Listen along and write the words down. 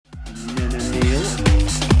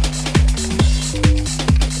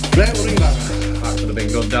Right, what are you back? That could have been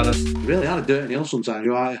good, Darren. Really had a dirty nail sometimes,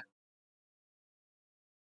 you are.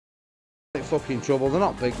 Fucking trouble, they're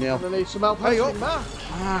not big, Neil. I need some help. Hey, up.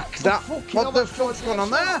 Fuck That, what the fuck's going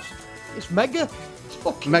on there? It's mega. It's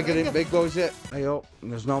fucking Mega ain't big, though, is it? Hey, up.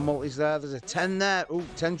 There's no multis there. There's a 10 there. Ooh,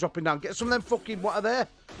 10 dropping down. Get some of them fucking, what are they?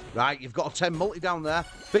 Right, you've got a 10 multi down there.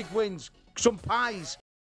 Big wins. Some pies.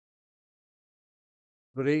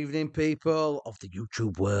 Good evening, people of the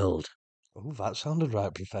YouTube world. Oh, that sounded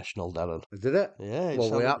right professional, Darren. Did it? Yeah,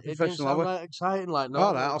 Well, we are it didn't professional, sound are we? right exciting like no.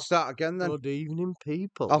 All right, I'll start again then. Good evening,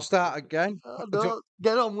 people. I'll start again. Oh, no,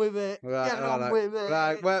 get on with it. Right, Get on with it.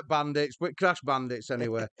 Right, we're bandits. We're Crash Bandits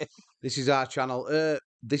anyway. This is our channel.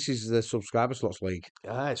 This is the Subscriber Slots League.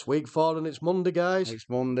 Yeah, it's week 4 and it's Monday, guys. It's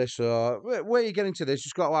Monday, so where are you getting to this?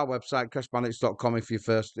 Just go to our website, crashbandits.com, if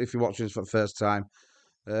you're watching this for the first time.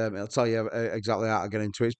 It'll tell you exactly how to get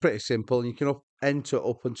into it. It's pretty simple. You can enter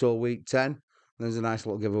up until week 10. There's a nice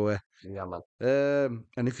little giveaway. Yeah, man.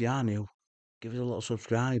 And if you are new, give us a little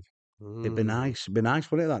subscribe. It'd be nice. It'd be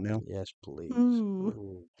nice, wouldn't it, that, Neil? Yes, please.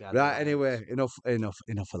 Right, anyway, enough of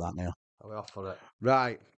that, Neil. Are we off for it?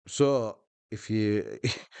 Right, so if you,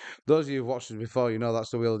 those of you who've watched us before, you know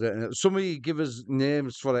that's the Wheel of Dirty Neil. Some of you give us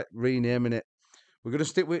names for it, renaming it. We're going to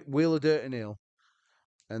stick with Wheel of Dirty Neil.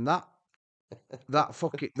 And that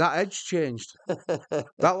edge changed.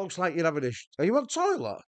 That looks like you're having Are you on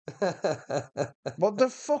toilet? What the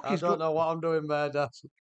fuck I don't know what I'm doing there, Dad.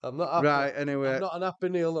 I'm not happy. Right, anyway. I'm not an happy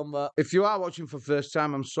Neil on that. If you are watching for the first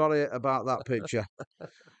time, I'm sorry about that picture.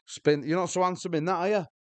 You're not so handsome in that, are you?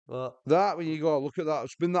 What? That, when you go, look at that.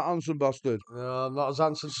 Spin that handsome bastard. No, I'm not as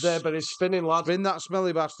handsome today, but it's spinning, lad. Spin that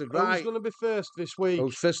smelly bastard. Right. Who's going to be first this week?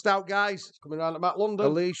 Who's first out, guys? It's coming round at Matt London.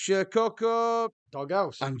 Alicia, Coco.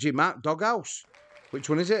 Doghouse. Angie Mac, Doghouse. Which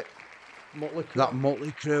one is it? Motley Crue. That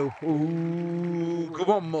Motley Crew. Ooh, come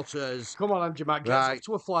on, Mutters. Come on, Angie Mac. Get us off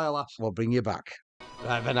to a flyer, lass. We'll bring you back.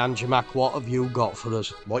 Right then, Angie Mac, what have you got for us?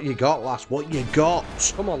 What you got, lass? What you got?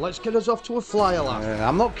 Come on, let's get us off to a flyer, lass.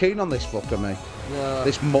 I'm not keen on this fucker, mate. No.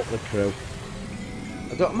 This Motley Crew.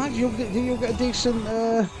 I don't imagine you'll get a decent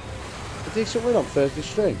win on Thursday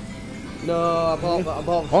stream. No, I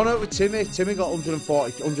bought Oh no, with Timmy. Timmy got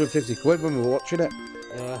 150 quid when we were watching it.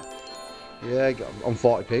 Yeah. Yeah, he got on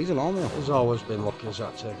 40p's and all now. He's always been lucky as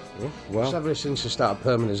that, Tim. Oh, well. It's ever since he started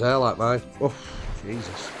perming his hair like mine. Oh,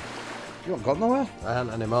 Jesus. You haven't got nowhere? I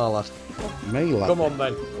ain't anymore, lad. Me, lad. Come on,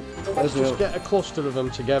 then. Let's just get a cluster of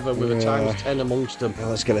them together with a times 10 amongst them. Yeah,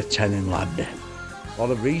 let's get a 10 in, lad.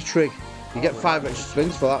 Or a retrig. You get 5 extra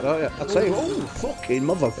spins for that, don't you? I'll tell you, oh, fucking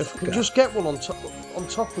motherfucker. If we could just get one on top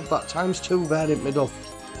of that times 2 there in middle.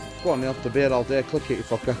 Go on, Neil, the beard all day. Click it, you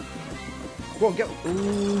fucker. Go on, get.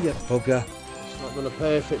 Ooh, you bugger. It's not going to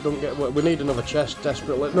pay if it don't get. We need another chest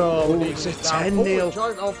desperately. No, we need it's a 10, Neil.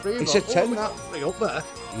 It's a 10, that. Three up there.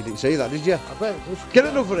 You didn't see that, did you? I bet. Get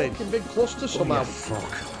another in. Big cluster somehow. Oh,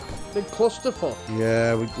 fuck. Big cluster fuck.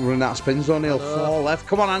 Yeah, we're running out of spins on Neil. 4 left.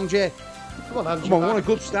 Come on, Angie. Come on, Angie. Come on, we want a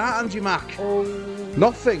good start, Angie Mac. Oh.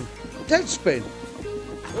 Nothing. Dead spin.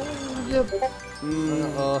 Oh, yeah.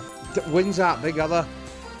 Wins aren't big, are they?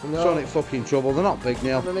 No. Sonic fucking trouble. They're not big,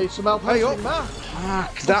 Neil. I need some help. Hey, up. That.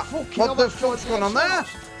 What the fuck's going on there?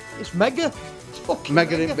 It's mega. It's fucking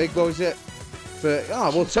Mega ain't big, though, is it?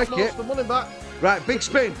 We'll take it. The money back. Right, big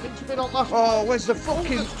spin. Big spin on last. Oh, where's the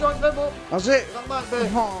fucking... Let's join them up. That's it. That might be.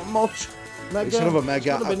 Not much. Mega. It's another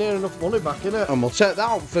mega. It's going to be near enough money back, innit? And we'll take that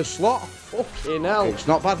out for slot. Fucking hell. It's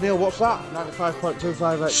not bad, Neil. What's that?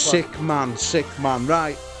 95.25 extra. Sick man.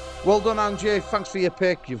 Right. Well done, Angie. Thanks for your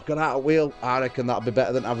pick. You've got out of wheel. I reckon that'll be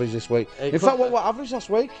better than average this week. In fact, what average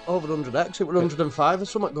last week? Over 100x. It was 105 or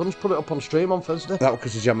something. Guns put it up on stream on Thursday. That was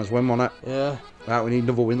because the Jammers win, wasn't it? Yeah. Right, we need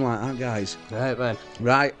another win like that, guys. Right, man.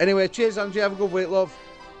 Right. Anyway, cheers, Angie. Have a good week, love.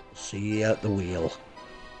 See you at the wheel.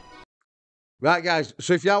 Right, guys.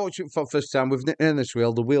 So if you are watching for the first time, we've nicknamed this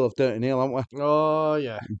wheel the Wheel of Dirty Neil, haven't we? Oh,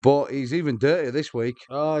 yeah. But he's even dirtier this week.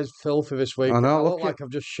 Oh, he's filthy this week. I know. I look like I've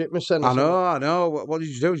just shit myself. I know. What did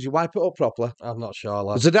you do? Did you wipe it up properly? I'm not sure,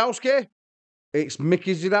 lad. Zadowski? It's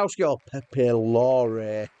Mickey Zadowski or Pepe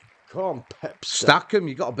Lorre. Come on, Pep. Stack 'em.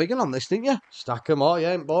 You got a big one on this, didn't you? Stack 'em. Oh, you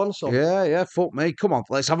ain't born some. Yeah. Fuck me. Come on.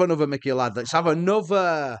 Let's have another Mickey, lad. Let's have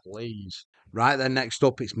another. Please. Right, then next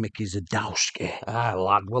up, it's Mickey Zadowski. Ah,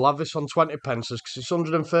 lad. We'll have this on 20 pences because it's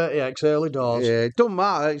 130x early doors. Yeah, it doesn't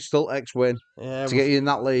matter. It's still X win to get you in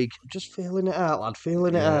that league. Just feeling it out, lad.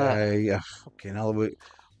 Feeling it out. Yeah. Fucking hell.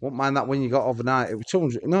 Won't mind that win you got overnight. It was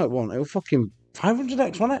 200. No, it wasn't. It was fucking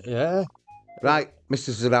 500x, wasn't it? Yeah. Right,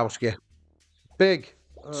 Mr. Zadowski. Big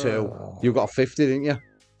 2. You got a 50, didn't you?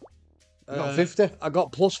 You got 50? I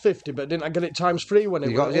got plus 50, but didn't I get it times 3 when it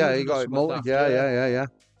You got it multi. Yeah.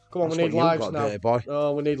 Come on, That's we need what you've lives got, now. dirty boy.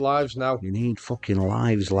 Oh, we need lives now. You need fucking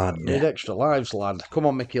lives, lad. We need extra lives, lad. Come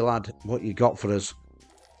on, Mickey, lad. What you got for us?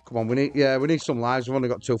 Come on, we need some lives. We've only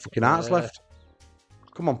got 2 fucking hearts left.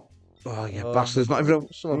 Come on. Oh, you bastards. Not even...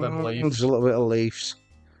 Some of them leaves. Just a little bit of leaves.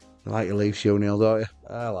 You like your leaves, you, Neil, don't you?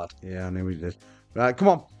 Ah, lad. Yeah, I knew we did. Right, come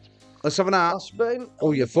on. Let's have an heart. That's been...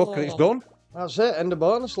 Oh, you fucking... It's done. That's it. End of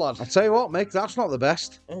bonus, lad. I'll tell you what, Mick, that's not the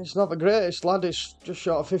best. It's not the greatest, lad. It's just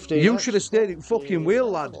short of 15. You should have stayed in fucking wheel,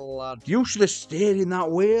 lad. You should have stayed in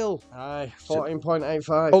that wheel. Aye,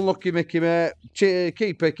 14.85. Unlucky, Mickey, mate.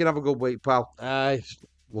 Keep picking. Have a good week, pal. Aye.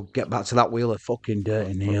 We'll get back to that wheel of fucking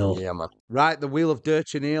Dirty Neil. Yeah, man. Right, the wheel of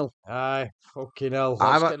Dirty Neil. Aye, fucking hell.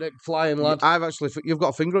 Let's get it flying, lad. You've got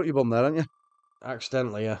a finger up your bum there, haven't you?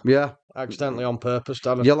 Accidentally, yeah. Yeah. Accidentally on purpose,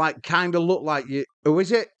 Dad. You like kind of look like you. Who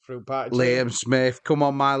is it? Fruit party. Liam Smith. Come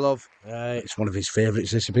on, my love. Aye. It's one of his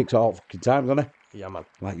favourites. This he picked it all fucking times, hasn't he? Yeah, man.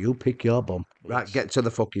 Like you pick your bum. Right, Yes. get to the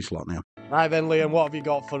fucking slot now. Right then, Liam, what have you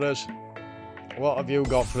got for us? What have you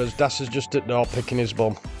got for us? Das is just at the door picking his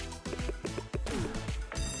bum.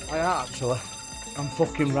 I actually. I'm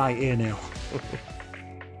fucking right here now.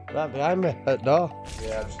 Right behind me, at the door.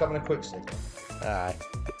 Yeah, just having a quick stick. Aye.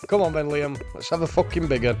 Come on then, Liam. Let's have a fucking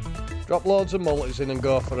big one. Drop loads of multis in and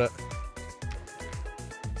go for it.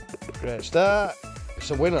 Great start.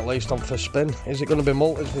 It's a win at least on first spin. Is it going to be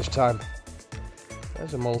multis this time?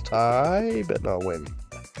 There's a multi, but no win.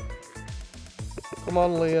 Come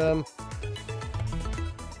on, Liam.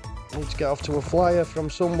 Need to get off to a flyer from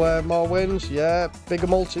somewhere. More wins. Yeah, bigger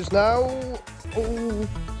multis now. Ooh.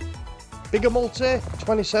 Bigger multi.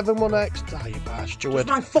 27 1x. Ah, you bastard. It's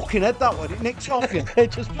my fucking head that one. It nicks off you.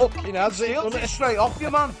 It just fucking has it, doesn't It it? straight off you,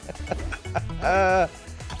 man.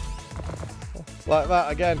 Like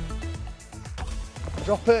that again.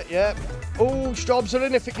 Drop it, yeah. Oh, Straubs are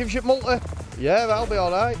in if it gives you multi. Yeah, that'll be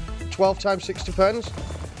alright. 12 times 60 pence.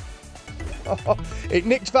 Oh, it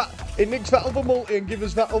nicks that other multi and gives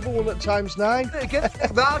us that other one at times 9.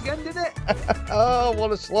 That again, did it? Oh,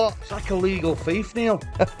 what a slot. It's like a legal thief, Neil.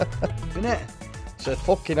 Isn't it? It's a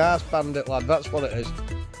fucking arse bandit, lad. That's what it is.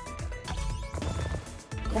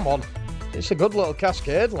 Come on. It's a good little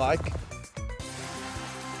cascade, like.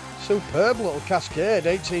 Superb little cascade.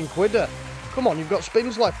 18 quidder. Come on, you've got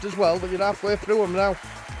spins left as well, but you're halfway through them now.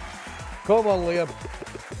 Come on, Liam.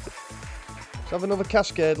 Let's have another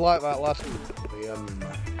cascade like that, lad.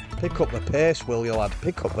 Pick up the pace, will you, lad?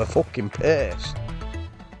 Pick up the fucking pace.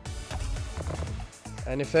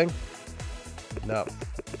 Anything? No.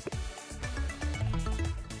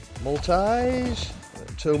 Multis?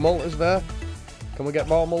 2 multis there. Can we get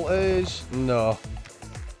more multis? No.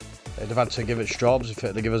 They'd have had to give it Straubs if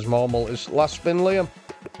it'd give us more multis. Last spin, Liam.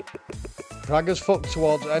 Prague's fucked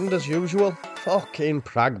towards end as usual. Fucking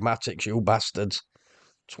pragmatics, you bastards.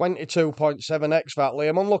 22.7x that,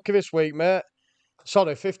 Liam. Unlucky this week, mate.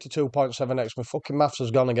 Sorry, 52.7x. My fucking maths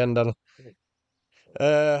has gone again, Dan.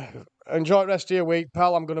 Enjoy the rest of your week,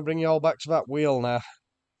 pal. I'm going to bring you all back to that wheel now.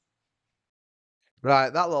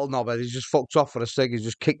 Right, that little knobhead, he's just fucked off for a seg. He's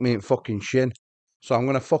just kicked me in fucking shin. So I'm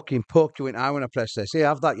going to fucking poke you in the eye when I press this. Here,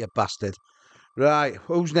 have that, you bastard. Right,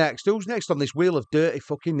 who's next? Who's next on this wheel of dirty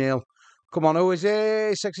fucking Neil? Come on, who is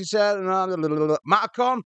it? Sexy Sarah.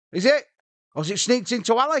 Matacon? Is it? Or has it sneaked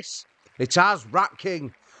into Alice? It has. Rat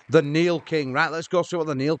King. The Neil King. Right, let's go see what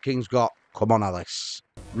the Neil King's got. Come on, Alice.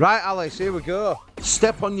 Right, Alice, here we go.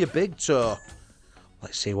 Step on your big toe.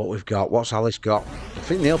 Let's see what we've got. What's Alice got? I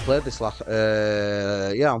think Neil played this last,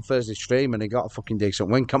 on Thursday stream, and he got a fucking decent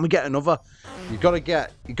win. Can we get another? You got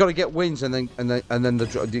to get wins, and then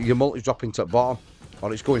your multi's dropping to the bottom,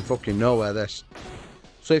 or it's going fucking nowhere. This.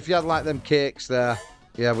 So if you had like them cakes there,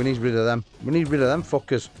 yeah, we need rid of them. We need rid of them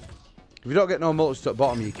fuckers. If you don't get no multis to the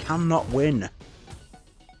bottom, you cannot win.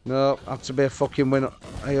 No, has to be a fucking win.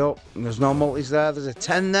 Hey up, there's no multis there. There's a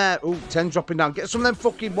 10 there. Ooh, 10 dropping down. Get some of them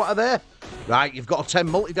fucking, what are they? Right, you've got a 10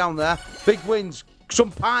 multi down there. Big wins.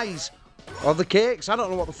 Some pies. Or the cakes. I don't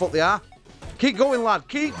know what the fuck they are. Keep going, lad.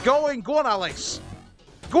 Keep going. Go on, Alice.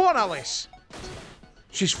 Go on, Alice.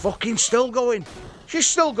 She's fucking still going. She's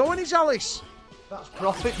still going, is Alice. That's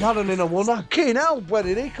profit, Darren, in a winner. Fucking hell, where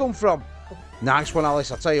did he come from? Nice one,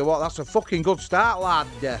 Alice. I'll tell you what, that's a fucking good start, lad.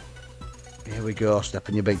 Here we go,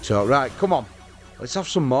 stepping your big toe. Right, come on. Let's have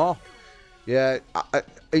some more. Yeah,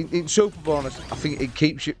 in Super Bonus, I think it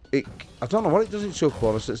keeps you... I don't know what it does in Super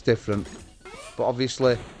Bonus that's different. But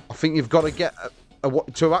obviously, I think you've got to get...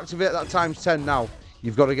 to activate that times 10 now,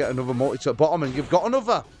 you've got to get another multi to the bottom, and you've got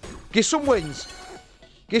another. Give some wins.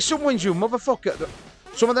 Give some wins, you motherfucker.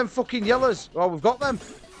 Some of them fucking yellers. Oh, we've got them.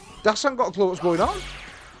 Das hasn't got a clue what's going on.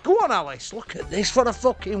 Go on, Alice. Look at this for a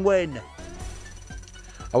fucking win.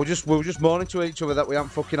 we were just moaning to each other that we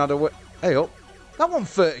haven't fucking had a... Hey, up. That wasn't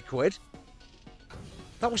 30 quid.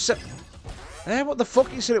 That was... Hey, what the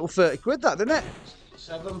fuck? You said it was 30 quid, that, didn't it?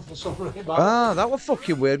 7 for some reason. Ah, that was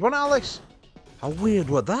fucking weird, wasn't it, Alice? How weird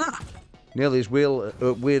was that? Nearly as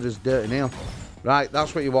weird as Dirty Neil. Right,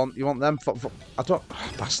 that's what you want. You want them I don't...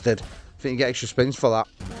 Oh, bastard. I think you get extra spins for that.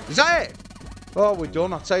 Is that it? Oh, we're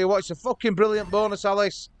done. I'll tell you what, it's a fucking brilliant bonus,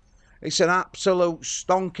 Alice. It's an absolute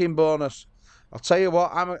stonking bonus. I'll tell you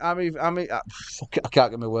what, fuck it, I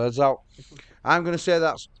can't get my words out. I'm going to say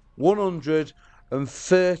that's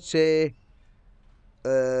 130...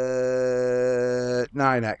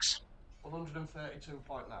 9x.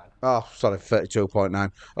 132.9. Oh, sorry,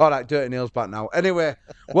 32.9. All right, Dirty Neil's back now. Anyway,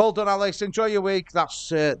 well done, Alice. Enjoy your week. That's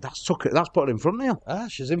put it in front, Neil. Ah,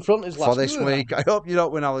 she's in front for this week. I hope you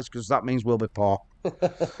don't win, Alice, because that means we'll be poor.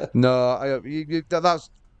 No, I hope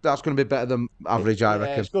that's going to be better than average, I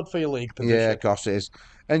reckon. It's good for your league position. Yeah, of course it is.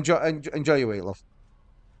 Enjoy your week, love.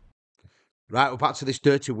 Right, we're back to this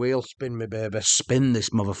dirty wheel. Spin me, baby. Spin this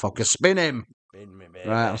motherfucker. Spin him. Spin me, baby.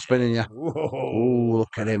 Right, I'm spinning you. Oh,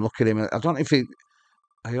 look at him. I don't know if he...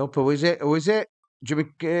 I hope, who is it? Jimmy...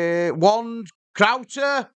 Wand?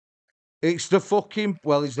 Crowter? It's the fucking...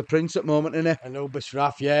 Well, he's the prince at the moment, isn't he? Anubis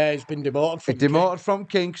Raff, yeah, he's been demoted from He's demoted from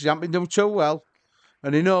King because he hasn't been doing too well.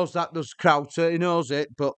 And he knows that there's Crowter. He knows it,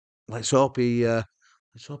 but let's hope he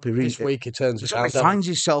this week he turns it he finds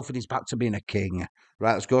himself and he's back to being a king.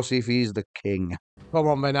 Right, let's go see if he's the king. Come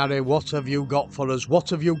on, then, Harry. What have you got for us? What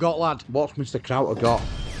have you got, lad? What's Mr. Crowter got?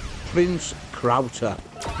 Prince Crowter.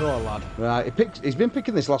 Go on, lad. Right, he's been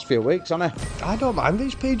picking this last few weeks, hasn't he? I don't mind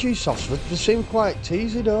these PG softs. They seem quite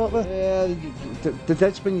teasy, don't they? Yeah, the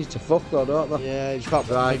dead spin you to fuck though, don't they? Yeah, he's got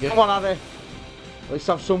right. Come on, Harry. Let's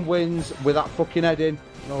have some wins with that fucking head in.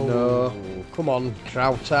 No. Come on,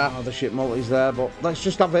 Crowter. Oh, the shit multi's there, but let's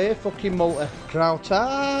just have a fucking multi.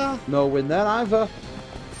 Crowter. No win there either.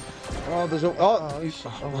 Oh, there's a...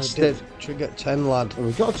 bastard. Should get 10, lad. Oh,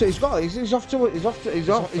 he's off his Crowter. He's off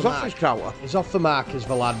He's off the mark, is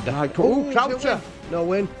the lad. Right, Crowter. No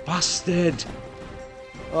win. Bastard.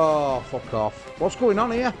 Oh, fuck off. What's going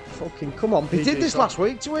on here? Fucking come on, He did this last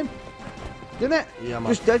week to him, didn't it? Yeah,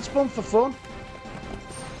 man. Just dead spun for fun.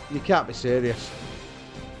 You can't be serious.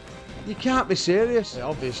 You can't be serious. It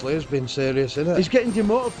obviously has been serious, isn't it? He's getting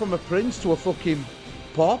demoted from a prince to a fucking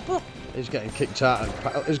pauper. He's getting kicked out.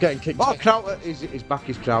 He's getting kicked out. Crowter, his back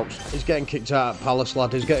is crouched. He's getting kicked out at Palace,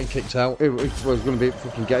 lad. He's getting kicked out. He's going to be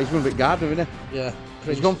fucking... He's going to be gardener, isn't he? Yeah.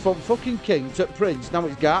 Prince. He's gone from fucking king to prince. Now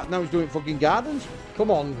he's doing fucking gardens.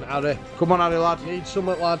 Come on, Harry. Come on, Harry, lad. Need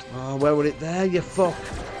something, lad. Oh, where were it there, you fuck?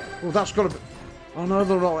 Oh, that's got to be... Oh, no,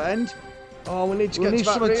 they're not end. Oh, we need to get to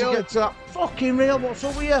that reel. To get to that fucking reel. What's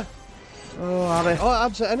up with you? Oh, Harry. Oh, it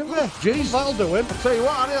adds it anyway. Jeez. That'll do him. I'll tell you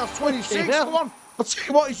what, Harry, that's 26. Come on. I'll tell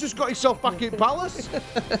you what, he's just got himself back in Palace.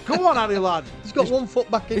 Come on, Harry, lad. He's got 1 foot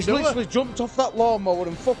back in He's literally jumped off that lawnmower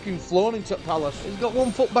and fucking flown into Palace. He's got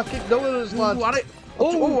 1 foot back in doors, lad. Harry.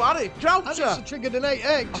 Harry, Crowter. Harry's triggered an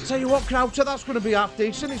 8x. I'll tell you what, Crowter, that's going to be half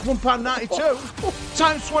decent. It's £1.92.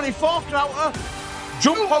 Times 24, Crowter.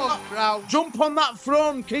 Jump on that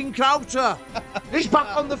throne, King Crowter. He's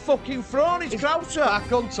back on the fucking throne, he's Crowter.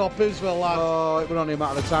 Back on top as well, lad. Oh, it was only a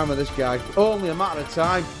matter of time with this guy. Only a matter of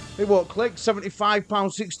time. It won't click.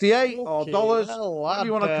 £75.68 or dollars. What do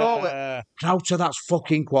you want to call it? Crowter, that's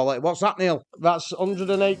fucking quality. What's that, Neil? That's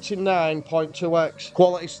 189.2x.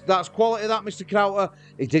 Quality. That's quality, that, Mr. Crowter.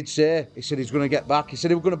 He did say. He said he's going to get back. He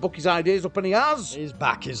said he was going to book his ideas up, and he has. He's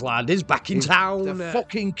back, his lad. He's back in town. The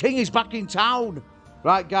fucking king is back in town.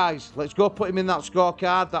 Right, guys, let's go put him in that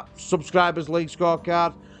scorecard, that Subscribers League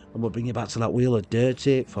scorecard, and we'll bring you back to that wheel of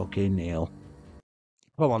dirty fucking Neil.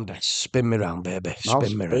 Come on, Dad. Spin me round, baby.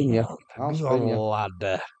 Spin me round. I'll spin you. Lad.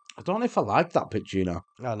 I don't know if I like that picture, you know.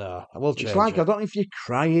 I know. I will change It's like, it. I don't know if you're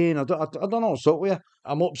crying. I don't know what's up with you.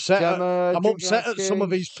 I'm upset. I'm upset at some of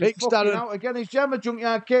his picks, Darren. Out again, it's Gemma,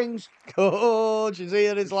 Junkyard Kings. Oh, she's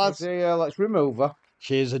here, his lads. Yeah, let's remove her.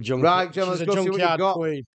 She's a junkyard. Right, Gemma, let's go see what you've got.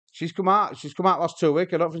 Queen. She's come out last 2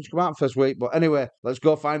 weeks. I don't think she's come out first week. But anyway, let's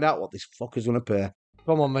go find out what this fucker's going to pay.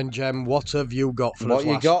 Come on then, Gem. What have you got for us? What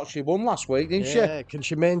you got? She won last week, didn't she? Yeah, can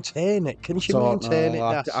she maintain it? Can she maintain it?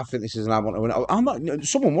 I think this is an I want to win.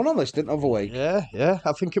 Someone won on this, didn't other week? Yeah.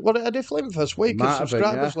 I think it was a different first week of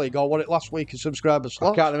Subscribers League, or what it last week of Subscribers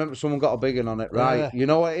Slot. I can't remember. Someone got a big one on it, right? Yeah. You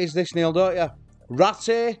know what it is, this, Neil, don't you?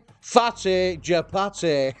 Ratty, fatty,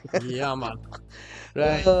 japatty. Yeah, man.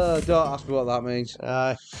 Right. Don't ask me what that means.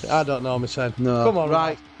 I don't know myself. No. Come on,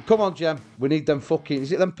 right. Come on, Jem. We need them fucking...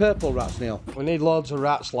 Is it them purple rats, Neil? We need loads of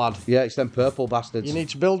rats, lad. Yeah, it's them purple bastards. You need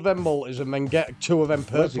to build them multis and then get 2 of them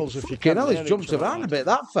purples if you can. Hell, he's jumped around a bit,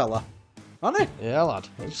 that fella. Hasn't he? Yeah, lad.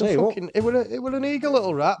 It's Say a what? fucking, it were an eager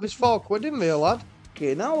little rat. This £4 in there, lad.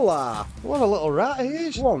 Fucking hell, lad. What a little rat he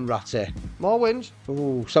is. One ratty. More wins.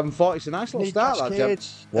 Ooh, 740. It's a nice little Need start, that, Gem.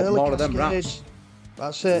 cascades. Want Early more of them cascades. rats?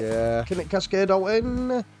 That's it. Yeah. Can it cascade out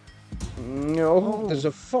in? No, there's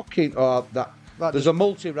a fucking... Oh, there's a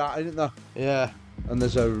multi-rat, isn't there? Yeah. And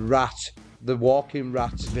there's a rat. The walking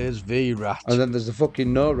rat. There's the rat. And then there's the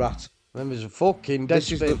fucking no rat. Then there's a fucking dead This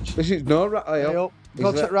bitch. is no rat. Hey Hey, up.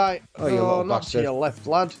 Got it right. Oh, you little not bastard. to your left,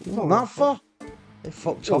 lad. What that for? He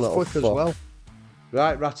fucked You off little quick as fuck. well.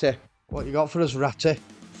 Right, ratty. What you got for us, ratty?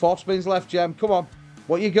 4 spins left, Gem. Come on.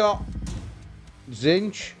 What you got?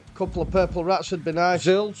 Zinch. Couple of purple rats would be nice.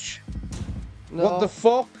 Zilch. No. What the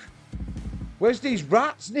fuck? Where's these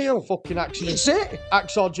rats, Neil? Fucking accident. That's it.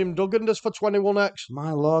 Axor Jim Duggan does for 21x.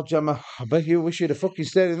 My lord, Gemma. I bet you wish you'd have fucking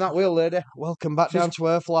stayed in that wheel, lady. Welcome back down to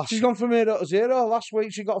earth, lass. She's gone from 0 to 0. Last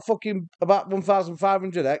week she got fucking about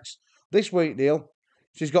 1,500x. This week, Neil,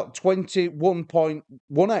 she's got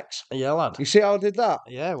 21.1x. Yeah, lad. You see how I did that?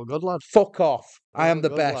 Yeah, we're good, lad. Fuck off. I It am were the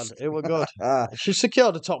good, best. lad. It were good. Ah, She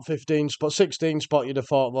secured a top 15 spot, 16 spot, you'd have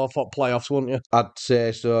thought, though, for playoffs, wouldn't you? I'd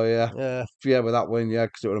say so, yeah. Yeah. Yeah, with that win, yeah,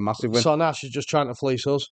 because it was a massive win. So now she's just trying to fleece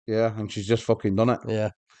us. Yeah, and she's just fucking done it. Yeah.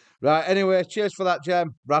 Right, anyway, cheers for that,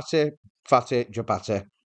 Gem. Ratty, fatty, japatty.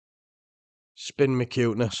 Spin me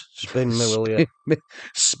cuteness. Spin me, will you?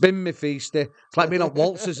 Spin me, feasty. It's like being on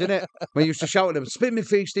waltzers, isn't it? When you used to shout at them, spin me,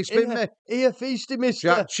 feasty, spin me. Here, feasty, mister.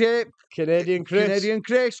 Jack Chip, Canadian Chris. Canadian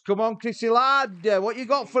Chris. Come on, Chrissy lad. What you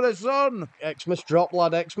got for us, son? Xmas drop,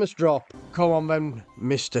 lad. Xmas drop. Come on, then,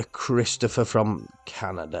 Mr. Christopher from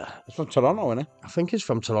Canada. It's from Toronto, isn't it? I think he's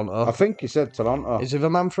from Toronto. I think he said Toronto. Is he the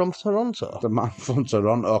man from Toronto? The man from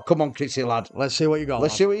Toronto. Come on, Chrissy lad. Let's see what you got.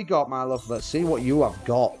 Let's see what you got, my love. Let's see what you have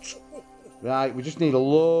got. Right, we just need a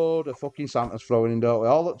load of fucking Santas throwing in, don't we?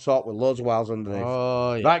 All at top with loads of wilds underneath.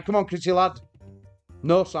 Oh, yeah. Right, come on, Chrissy lad.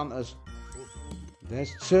 No Santas.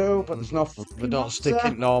 There's 2, but there's no They fucking don't stick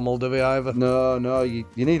Santa. it normal, do we, either? No, you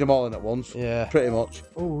need them all in at once. Yeah. Pretty much.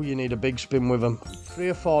 Oh, you need a big spin with them. 3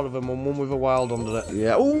 or 4 of them and one with a wild under it.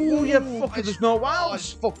 Yeah. Oh, yeah, fucking, there's no Oh, it's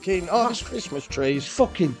wilds. fucking... Oh, it's Christmas trees.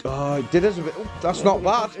 Fucking, oh, it did us a bit. Oh, that's not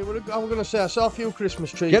bad. I was going to say, I saw a few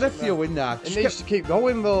Christmas trees. Get a few in there. It needs to keep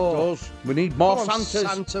going, though. We need more Come on, Santas.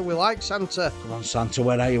 Santa, we like Santa. Come on, Santa,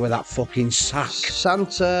 where are you with that fucking sack?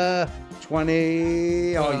 Santa.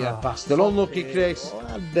 20. Oh, yeah, bastard. Unlucky, Chris.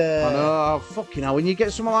 I know, fucking hell. When you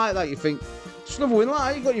get something like that, you think, it's another win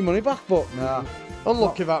like that, you got your money back, but nah.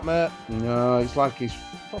 Unlucky that, mate. No, it's like he's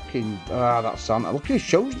fucking. That's Santa. Look at his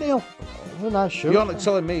shoes, Neil. Oh, nice shoe. You're not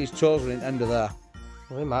telling me his toes are in the end of there.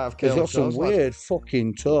 Well, he might have He's killed got some shows, lad. weird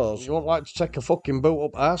fucking toes. You won't like to take a fucking boot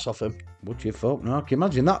up arse off him. Would you fuck? No, can you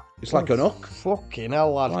imagine that? It's like an hook. Fucking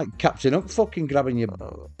hell, lad. Like Captain Hook fucking grabbing your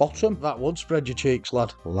bottom. That would spread your cheeks,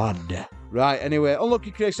 lad. Lad. Right, anyway,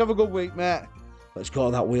 unlucky Chris, have a good week, mate. Let's go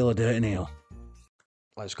to that wheel of dirty Neil.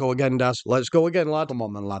 Let's go again, Daz. Let's go again, lad. Come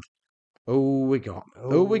on then, lad. Who we got?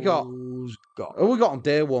 Who we got? Who's got? Who we got on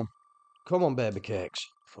day 1? Come on, baby cakes.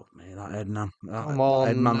 Fuck me, that head man. Come on.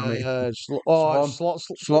 Head man. It's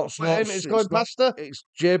Slots. It's going past her. It's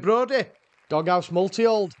Jay Brody. Doghouse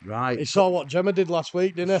multi-old. Right. He saw what Gemma did last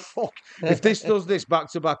week, didn't he? Fuck. If this does this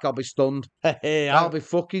back to back, I'll be stunned. Hey, I'll be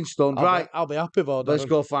fucking stunned. Right. I'll be happy though. Let's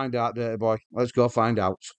go find out, dirty boy. Let's go find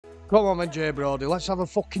out. Come on then, Jay Brody. Let's have a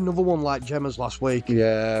fucking another one like Gemma's last week.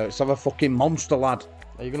 Yeah, let's have a fucking monster, lad.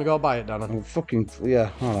 Are you going to go buy it, Dana? Oh, fucking, yeah,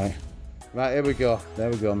 all right. Right, here we go. There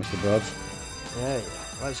we go, Mr. Broads. Yeah.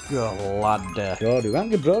 Let's go, lad. Brody. We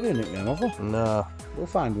haven't got Brody in it, have we? No. We'll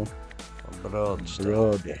find one. Broads.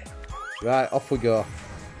 Brody. Right, off we go.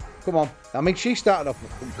 Come on. I mean, she started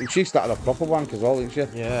off proper wank as well, didn't she?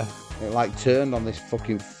 Yeah. It, like, turned on this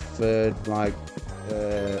fucking third, like,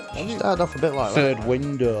 She started off a bit like third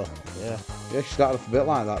window. Yeah. Yeah, she started off a bit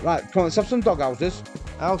like that. Right, come on, let's have some dog houses.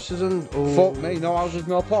 Houses and... Ooh. Fuck me, no houses,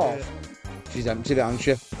 no paws. She's emptied it, hasn't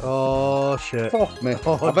she? Oh, shit. Fuck me.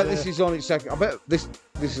 Oh, I bet dear. this is only second. I bet this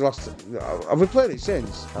is last. Have we played it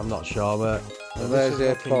since? I'm not sure, mate. There's This is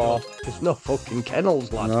a fucking paw. good. There's no fucking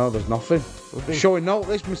kennels, lad. No, there's nothing. We've been- Showing note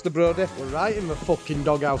this, Mr. Brody. We're right in the fucking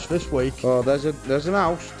doghouse this week. Oh, there's an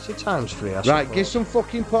house. See, times 3, I Right, suppose. give some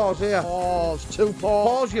fucking paws here. Paws, 2 paws.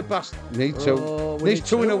 Pause, you bastard. Need two. Oh, we Needs need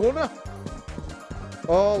two in a two. winner.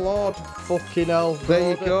 Oh, Lord. Fucking hell. There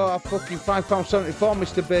you Brody. go. I fucking £5.74,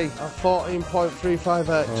 Mr. B. A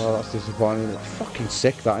 14.35x. Oh, that's disappointing. It's fucking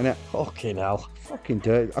sick, that, innit? Fucking hell. Fucking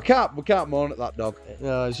dirty. We can't moan at that dog.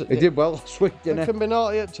 No, He did well last week, It didn't he? can be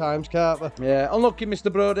naughty at times, can't we? Yeah, unlucky,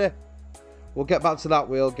 Mr. Brody. We'll get back to that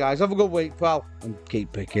wheel, guys. Have a good week, pal. And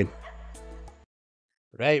keep picking.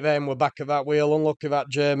 Right then, we're back at that wheel. Unlucky that,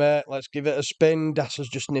 J, mate. Let's give it a spin. Das has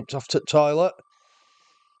just nipped off to the toilet.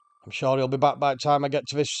 I'm sure he'll be back by the time I get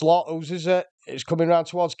to this slot. Whose is it? It's coming round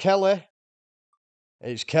towards Kelly.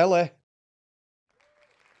 It's Kelly.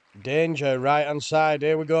 Danger, right-hand side.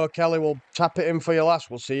 Here we go, Kelly. We'll tap it in for you last.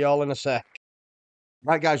 We'll see you all in a sec.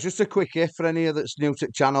 Right, guys, just a quickie for any of that's new to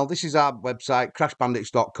the channel. This is our website,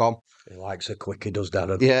 crashbandits.com. He likes a quickie, does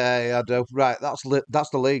Darren? Yeah, I do. Right, that's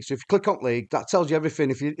the league. So if you click on league, that tells you everything.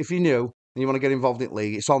 If you're new and you want to get involved in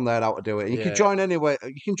league, it's on there how to do it. And you can join anyway.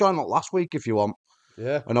 You can join like last week if you want.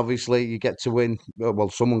 Yeah. And obviously you get to win. Well,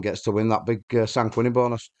 someone gets to win that big Sank winning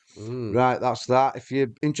bonus. Right, that's that. If you're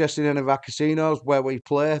interested in any of our casinos where we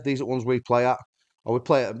play, these are ones we play at. Or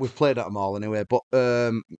we've played at them all anyway. But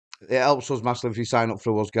it helps us massively if you sign up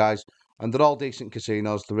through us, guys. And they're all decent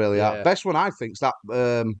casinos. They really are. Best one, I think, is that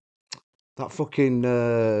fucking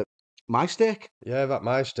My Stake. Yeah, that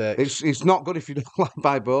My Stake. It's not good if you don't like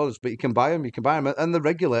buy bonus, but you can buy them. You can buy them. And they're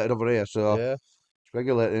regulated over here. So it's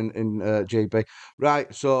regulated in GB.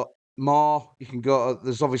 Right, so more, you can go,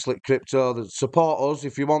 there's obviously crypto, that support us.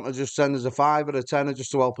 If you want to just send us a £5 or a £10 just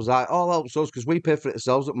to help us out, it all helps us because we pay for it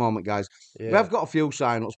ourselves at the moment, guys. We have got a few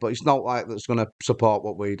sign-ups, but it's not like that's going to support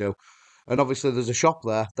what we do. And obviously there's a shop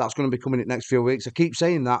there that's going to be coming in the next few weeks. I keep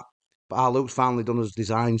saying that, but our Luke's finally done us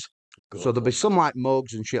designs. Good. So there'll be some like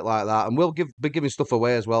mugs and shit like that, and we'll be giving stuff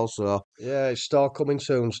away as well. So yeah, it's still coming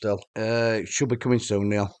soon. Still, it should be coming soon,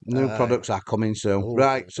 Neil. New products are coming soon. Ooh,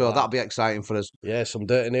 right, so that'll be exciting for us. Yeah, some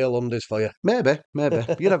dirty Neil undies for you. Maybe.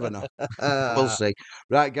 You never know. We'll see.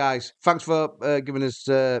 Right, guys, thanks for giving us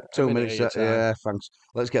 2 minutes. Yeah, thanks.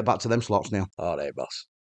 Let's get back to them slots, Neil. All right, boss.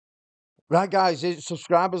 Right, guys, it's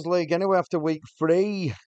Subscribers League anyway after week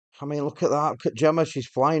 3. I mean, look at that. Look at Gemma. She's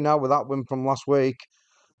flying now with that win from last week.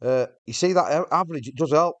 You see that average, it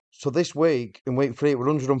does help. So this week, in week 3, it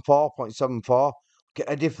was 104.74. Get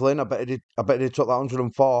Eddie Flynn, I bet he took that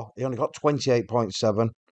 104. He only got 28.7.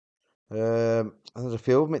 And there's a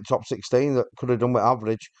few of them in top 16 that could have done with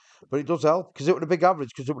average. But it does help, because it was a big average,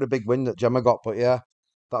 because it was a big win that Gemma got. But yeah,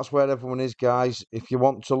 that's where everyone is, guys. If you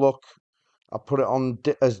want to look, I put it on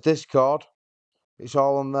as Discord. It's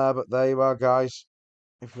all on there, but there you are, guys.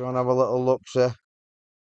 If you want to have a little look, sir.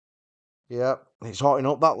 Yeah, it's hotting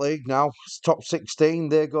up that league now. It's top 16.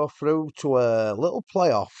 They go through to a little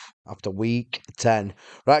playoff after week 10.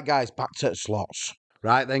 Right, guys, back to the slots.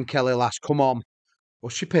 Right then, Kelly lass, come on.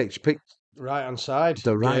 What's she picked? She picked right-hand side.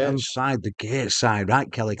 The right-hand side, the gate side. Right,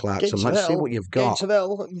 Kelly Clarkson. Let's see what you've got.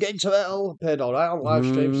 Get into that. Paid all right on live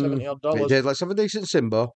stream, $70 odd. Let's have a decent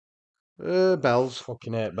Simbo. Bells.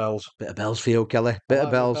 Fucking hate bells. Bit of bells for you, Kelly. Bit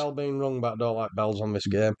of bells. Bell being rung, but I don't like bells on this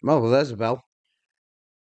game. Well, there's a bell.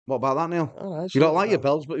 What about that, Neil? Right, you don't like your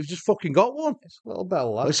bells, but you've just fucking got one. It's a little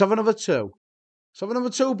bell, lad. Let's have another 2. Let's have another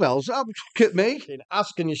 2 bells. Oh, look at me.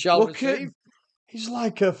 Asking you shall receive. He's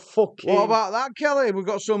like a fucking... What about that, Kelly? We've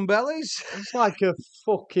got some bellies. It's like a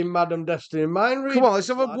fucking Madam Destiny mind reader. Come on, let's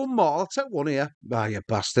have one more. I'll take one here. Ah, you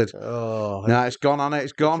bastard. Oh. No, it's gone, hasn't it?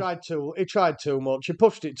 It's gone. He tried too much. He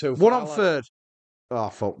pushed it too far. One on third. Oh,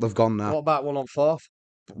 fuck. They've gone now. What about one on fourth?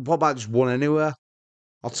 What about just one anywhere?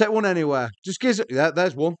 I'll take one anywhere. Just gives it... Yeah,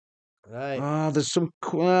 there's one. Right. Oh, there's some...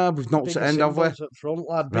 we've not to end, have we? Up front,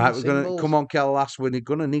 lad. Right, we're going to... Come on, Kel, last we're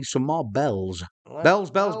going to need some more bells. Right.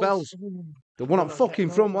 Bells. The one up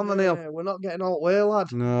fucking front, one, Neil. We're not getting all the way,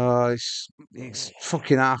 lad. No, it's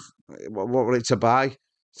fucking half. What were it to buy?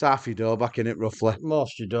 It's half your dough back in it, roughly.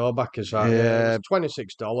 Most your dough back is that. Yeah. It's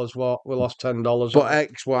 $26. What? We lost $10. But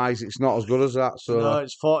X-wise, it's not as good as that. So no,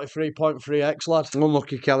 it's 43.3X, lad.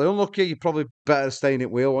 Unlucky, Kelly. Unlucky. You're probably better staying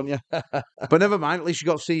at wheel, aren't you? But never mind. At least you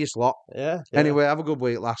got to see your slot. Yeah. Anyway, have a good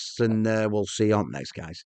week, lasts, and we'll see you on next,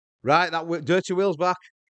 guys. Right, that Dirty Wheel's back.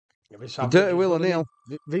 Dirty Wheel and Neil.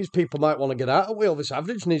 These people might want to get out of wheel. This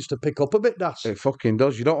average needs to pick up a bit, Das. It fucking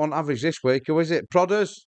does. You don't want average this week, or is it?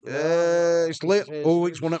 Prodders? It's lit. Oh,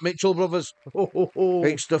 it's one at Mitchell Brothers.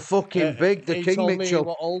 It's the fucking the King told Mitchell. Me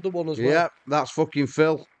what older one as well. Yeah, that's fucking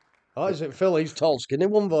Phil. Oh, is it Phil? He's tall, skinny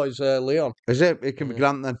one, boys. Leon. Is it? It can be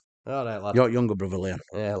Grant then. All right, lad. Your younger brother, Leon.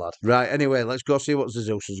 Yeah, lad. Right, anyway, let's go see what Ze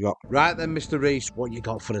Zeus has got. Right then, Mr. Reese, what you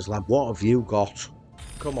got for us, lad? What have you got?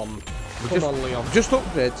 Come on, Leon. Just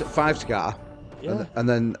upgrade to 5 scatter. Yeah. And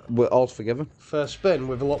then we're all forgiven. First spin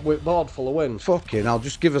with a board full of wins. Fucking, I'll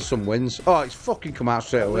just give us some wins. Oh, it's fucking come out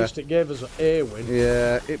straight away. At least it gave us a win.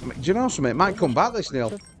 Yeah. Do you know something? It might come back, this,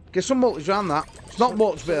 Neil. Get some multis around that. It's not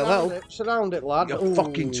much, but it'll help. Surround it, lad. You're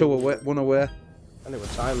fucking 2 away, 1 away. And it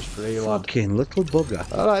was times 3, lad. Fucking little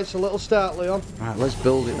bugger. All right, it's a little start, Leon. Right, let's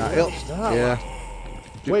build it now. Start, yeah.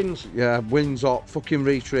 Wins. Yeah, wins or fucking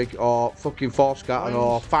retrig or fucking 4 scatter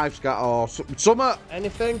or 5 scatter or something.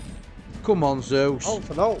 Anything? Come on, Zeus. Oh,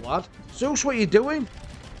 for no, lad. Zeus, what are you doing?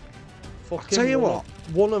 Fucking Tell you what.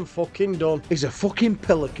 One and fucking done. He's a fucking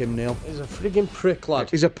pillock, him, Neil. He's a frigging prick, lad.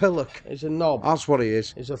 He's a pillock. He's a knob. That's what he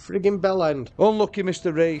is. He's a frigging bell end. Unlucky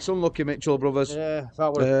Mr. Reese, unlucky Mitchell brothers. Yeah,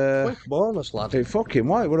 that was a quick bonus, lad. Hey, fucking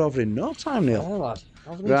why? We're over in no time, Neil. Yeah, lad.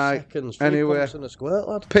 Having Right, seconds. anyway. Pumps and a squirt,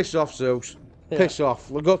 lad. Piss off, Zeus. Yeah. Piss off.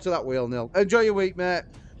 We'll go to that wheel, Neil. Enjoy your week, mate.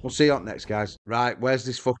 We'll see you on next, guys. Right, where's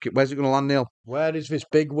it going to land, Neil? Where is this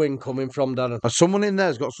big win coming from, Darren? Someone in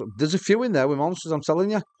there's got there's a few in there with monsters, I'm telling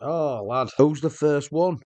you. Oh, lad. Who's the first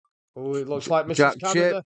one? Oh, it looks like Mrs. Jack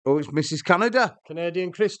Canada. Chip. Oh, it's Mrs. Canada.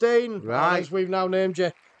 Canadian Christine. Right. As we've now named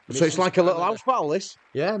you. So it's Mrs. like a little Canada. house battle, this.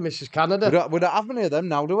 Yeah, Mrs. Canada. We don't have many of them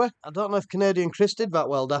now, do we? I don't know if Canadian Chris did that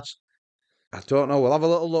well, Das. I don't know. We'll have a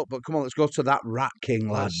little look, but come on, let's go to that Rat King,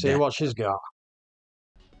 lad. Let's see what she's got.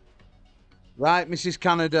 Right, Mrs.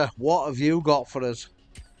 Canada, what have you got for us?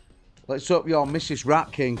 Let's hope you're Mrs.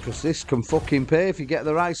 Rat King, because this can fucking pay if you get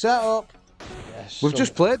the right setup. Yes. We've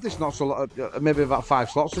just played this not so long, maybe about 5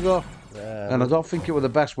 slots ago, and I don't think it was the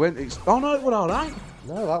best win. Oh no, it was all right.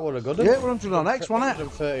 No, that would have good. Yeah, we're 100 on X, wasn't it?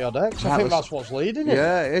 130 odd X. I Right, think that's what's leading it.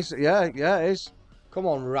 Yeah, it is. Yeah, it is. Come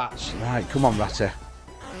on, rats. Right, come on, Ratty.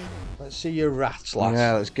 Let's see your rats, lads.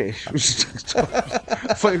 Yeah, let's get you.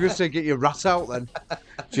 I thought you were going to say get your rat out then.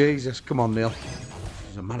 Jesus, come on, Neil.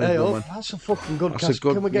 She's a married Hey, woman. that's a fucking good That's a cast.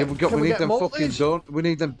 good. Can we get, we need them multis? fucking done. We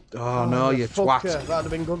need them. Oh no, you fucker. twat. That'd have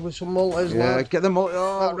been good with some multis, Yeah, lad. get them. That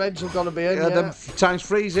Oh, reds have got to be in, yeah, yeah. them times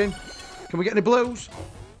freezing. Can we get any blues?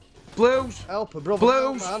 Blues. Help a brother,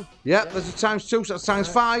 Blues. man. Yeah, there's a times 2, so that's times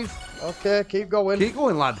 5. Okay, keep going. Keep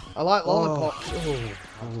going, lad. I like lollipops.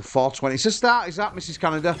 Oh, 420. It's a start, is that, Mrs.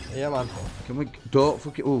 Canada? Yeah, man. Can we don't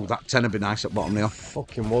fuck it? Oh, that 10 would be nice at bottom, Neil.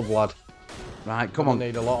 Fucking wood, lad. Right, come I on.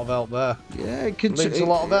 need a lot of help there. Yeah, it can Needs a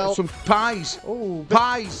lot of help. Some pies. Oh,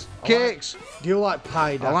 Pies, cakes. do you like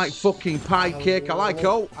pie, Das? I like fucking pie cake. I like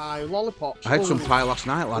oat. Pie, lollipops. I had some Ooh, pie last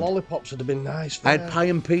night, lad. Lollipops would have been nice. I there. had pie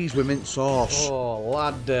and peas with mint sauce. Oh,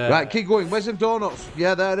 lad. Right, keep going. Where's them donuts?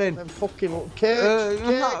 Yeah, they're in. Them fucking cakes,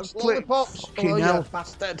 not cakes, click. lollipops. Fucking Oh, hell. you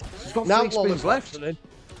bastard. It's got Now 3 spins lollipops left. are in.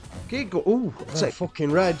 Keep going. Ooh, Them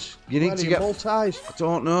fucking reds. You need Where to are get- your multis? I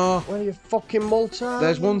don't know. Where are your fucking multis?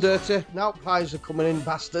 There's one dirty. Now pies are coming in,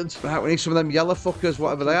 bastards. Right, we need some of them yellow fuckers,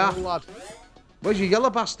 whatever they are. Oh, lad. Where's your yellow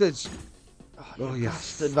bastards? Oh, yeah.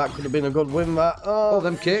 bastard, that could have been a good win, that. Oh,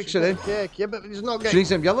 them cakes are in. Cake. Yeah, but he's not She getting... needs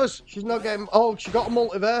them yellows. She's not getting... Oh, she got a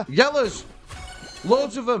multi there. Yellows.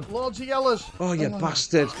 Loads of them. Loads of yellows. Oh, you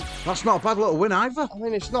bastard. That's not a bad little win either. I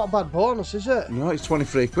mean, it's not a bad bonus, is it? No, it's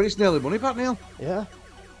 23 quid. It's nearly money back, Neil. Yeah.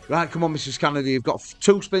 Right, come on, Mrs. Kennedy. You've got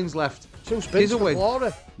 2 spins left. 2 Here's spins a for win.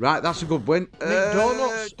 glory. Right, that's a good win.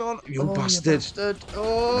 donuts. You Oh, bastard.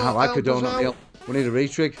 Oh, I like a help us donut, out. Neil. We need a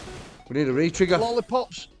retrig. We need a retrigger.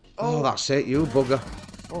 Lollipops. Oh, that's it, you bugger.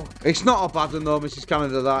 Oh. It's not a bad one though, Mrs.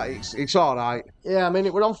 Canada, that. It's all right. Yeah, I mean,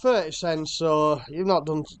 it were on 30 cents, so you've not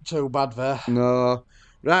done too bad there. No.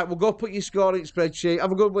 Right, we'll go put your score in spreadsheet.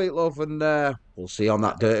 Have a good week, love, and we'll see you on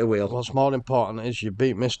that dirty wheel. What's more important is you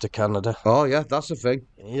beat Mr. Canada. Oh, yeah, that's the thing.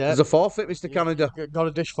 Yeah. There's a forfeit, Mr. Canada. Got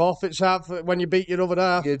to dish forfeits out when you beat your other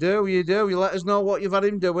half. You do. You let us know what you've had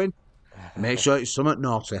him doing. Make sure it's something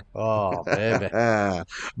naughty. Oh, baby.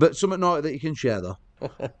 But something naughty that you can share, though.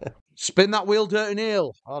 Spin that wheel, Dirty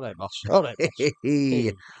Neil. All right, boss. All right,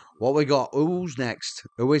 boss. What we got? Who's next?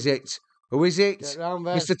 Who is it? Who is it? Get round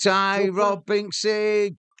there. Mr. Ty, Jumper. Rob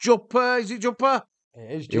Binksy, Jumper. Is it Jumper?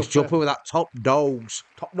 It is It's Jumper with that top dogs.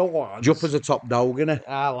 Top no one. Jumper's a top dog, isn't he?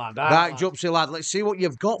 Ah, lad. Right, Jupsy lad, let's see what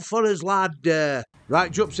you've got for us, lad. Right,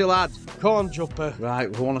 Jupsy lad. Come on, Jumper. Right,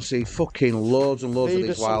 we want to see fucking loads and loads Feed of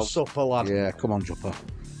us these some wilds. supper, lad. Yeah, come on, Jumper.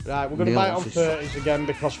 Right, we're going to Neil bite on wants his 30s again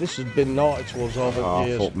because this has been naughty to us over the Oh,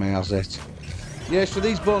 years. fuck me, has it? Yeah, so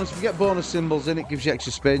these bonus, if you get bonus symbols in, it gives you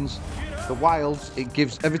extra spins. The wilds, it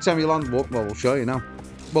gives, every time you land one, well, we'll show you now.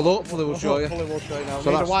 Well, hopefully we'll show you. Hopefully we'll show you now. So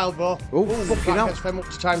Need a that's- wild though. Oh, fucking that hell. gets them up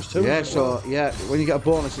to times 2. Yeah, so, yeah, when you get a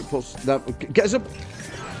bonus, it puts that, get us a...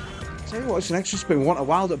 Tell you what, it's an extra spin. We want a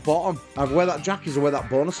wild at bottom. Either where that jack is or where that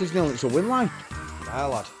bonus is, Neil, it's a win line. Ah,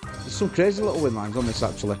 lad. There's some crazy little win lines on this,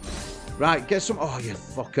 actually. Right, get some... Oh, you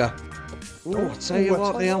fucker. Oh, I tell you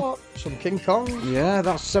what, Neil. Some King Kong. Yeah,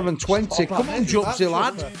 that's 720. Come on, Jupsy,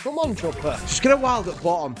 lad. Come on, Jumper. Just get a wild at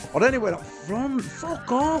bottom. Or anywhere up front.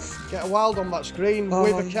 Fuck off. Get a wild on that screen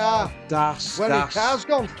with a car. Das, Where your car's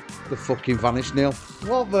gone? The fucking vanished, Neil.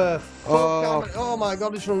 What the fuck? Oh my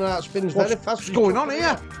god, it's running out of spins very fast. What's going on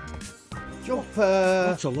here? Jumper.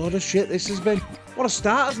 That's a load of shit this has been. What a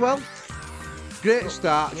start as well. Great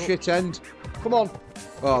start, shit end. Come on.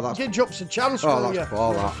 Oh, that's... Give Jups a chance, Oh, will that's you?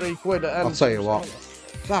 poor, that. £3 at end. I'll tell you what.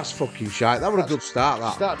 That's fucking shite. That was a good start,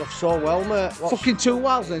 that. Started off so well, mate. Fucking 2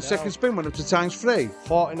 whiles then. Second spin went up to ×3.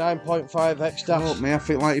 49.5 extras. Oh, me, I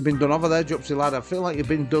feel like you've been done over there, Jupsy lad. I feel like you've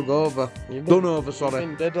been dug over. Done over, sorry.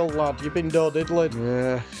 You've been diddled, lad. You've been diddled.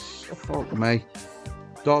 Yeah. Fuck me.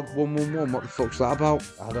 Dog 111. What the fuck's that about?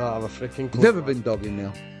 I don't have a freaking clue. You've never been dogging,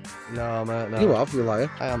 Neil? No, mate, no. You have, you liar.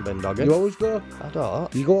 I haven't been dogging. You always go? I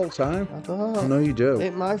don't. You go all the time? I don't. I know you do.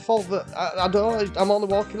 It's my fault that I don't. I'm only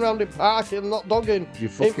walking around in park. I'm not dogging.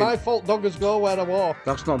 It's my fault doggers go where I walk.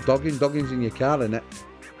 That's not dogging. Dogging's in your car, innit?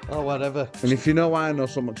 Oh, whatever. And if you know why I know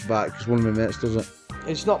so much about it, because one of my mates does it.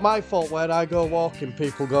 It's not my fault where I go walking,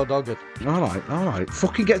 people go dogging. All right.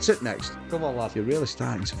 Fucking gets it next. Come on, lad. You're really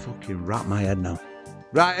starting to fucking wrap my head now.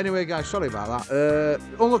 Right, anyway, guys, sorry about that.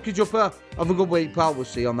 Unlucky Jumper, have a good week, pal. We'll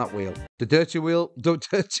see you on that wheel. The dirty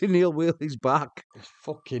Neil wheel is back.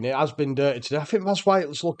 It has been dirty today. I think that's why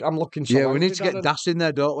I'm looking so we need to get Das in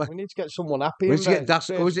there, don't we? We need to get someone happy. We need to get Das.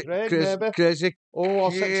 Who is it? Crazy. Oh,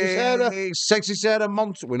 Sexy Sarah. Sexy Sarah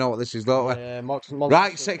Monster. We know what this is, don't we? Yeah,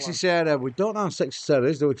 right, Sexy Sarah. We don't know how Sexy Sarah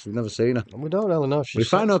is, do we? Because we've never seen her. We don't really know.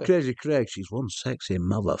 If I know Crazy Craig, she's one sexy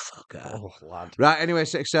motherfucker. Oh, lad. Right, anyway,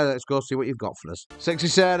 Sexy Sarah, let's go see what you've got for us. Sexy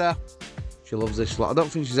Sarah. She loves this lot. I don't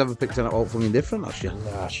think she's ever picked anything out something different, has she?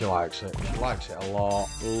 Nah, she likes it. She likes it a lot.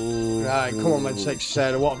 Ooh. Right, come on then, Sexy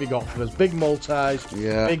Sarah. What have you got for us? Big multis,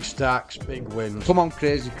 big stacks, big wins. Come on,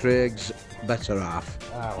 Crazy Craig's better half.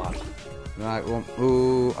 Ah, lad. Right, one.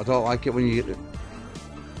 Ooh, I don't like it when you get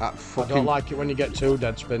that fucking... I don't like it when you get 2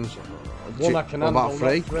 dead spins. One I can handle, about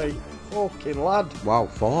 3? 3. Fucking lad. Wow,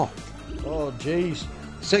 4. Oh, jeez.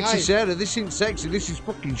 Sexy Sarah, this isn't sexy, this is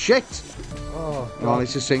fucking shit. Oh, God. No,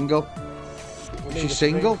 it's a single. She's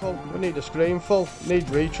single. We need a screenful. We need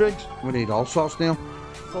retrigs. We need all sorts, Neil.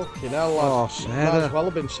 Fucking hell, lad. Oh, Sarah. Might as well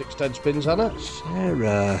have been 6 dead spins, hasn't it?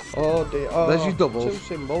 Sarah. Oh, dear. Oh, there's your doubles. 2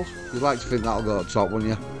 symbols. You'd like to think that'll go at the top, wouldn't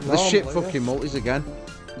you? The shit fucking multis again.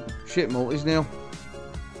 Shit multis, Neil.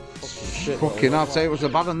 Fucking, I'll tell you what's a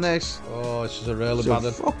bad on this. Oh, this is a really bad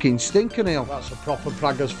one. Fucking stinker, Neil. That's a proper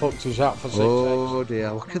Praggers fucked us out for 6 Oh,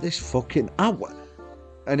 dear. Look at this fucking...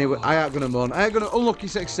 Anyway, I ain't gonna moan. I ain't gonna... Unlucky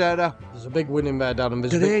Sexy Sarah. There's a big win in there, Dan. And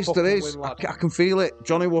there is. I can feel it.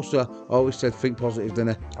 Johnny Wusser always said think positive,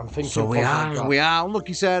 didn't he? I'm thinking so we are.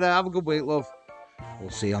 Unlucky Sarah. Have a good week, love.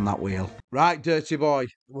 We'll see you on that wheel. Right, dirty boy.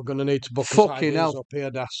 We're going to need to book fucking hell up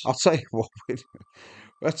here, Das. I'll tell you what. Is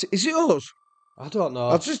it us? I don't know.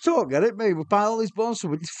 I just don't get it, mate. We buy all these bonuses.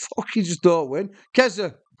 We fucking just don't win.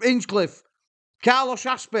 Keza, Inchcliffe, Carlos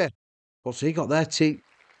Ashby. What's he got there?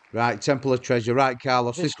 Right, Temple of Treasure. Right,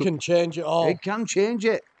 Carlos. This can change it all. It can change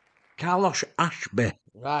it. Carlos Ashby.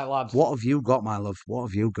 Right, lads. What have you got, my love? What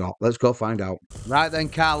have you got? Let's go find out. Right then,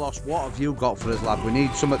 Carlos, what have you got for us, lad? We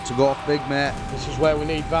need something to go off big, mate. This is where we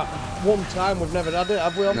need that. One time we've never had it,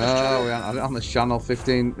 have we, on this channel? No, we haven't had it on this channel.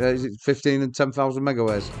 15, is it 15 and 10,000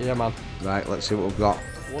 megaways? Yeah, man. Right, let's see what we've got.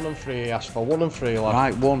 1 and 3, he asked for. 1 and 3, lad.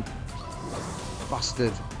 Right, 1.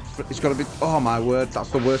 Bastard. It's got to be... Oh, my word, that's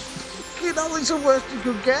the worst. Fucking hell, it's the worst you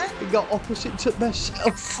could get. It got opposite to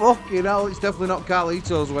myself. Fucking hell, it's definitely not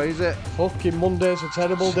Carlito's way, is it? Fucking Monday's a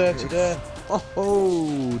terrible day today.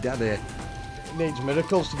 Oh, daddy. It needs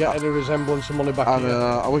miracles to get any resemblance of money back I here.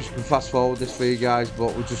 I wish you could fast forward this for you guys,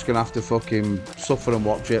 but we're just going to have to fucking suffer and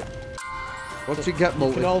watch it. Watch it get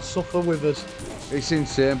multi. You can all suffer with us. It's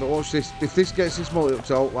insane, but watch this. If this gets this multi up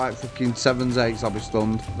to like fucking 7s, 8s, I'll be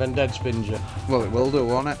stunned. Then dead spins you. Well, it will do,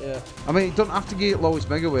 won't it? Yeah. I mean, it don't have to get lowest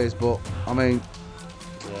megaways, but I mean,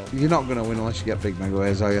 you're not going to win unless you get big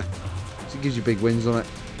megaways, are you? So it gives you big wins, doesn't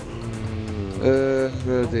it?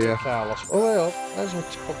 Oh dear. Carlos. Oh, yeah, there's a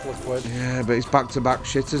couple of quid. Yeah, but it's back-to-back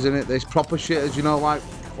shitters, isn't it? There's proper shitters, you know, like...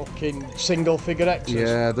 Fucking single figure X's.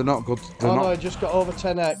 Yeah, they're not good. They're no, I just got over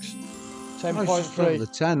 10x. 10.3. The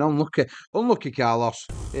 10, unlucky Carlos.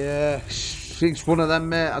 Yeah. It's one of them,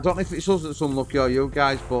 mate. I don't know if it's us that's unlucky or you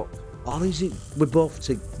guys, but... Or is it we're both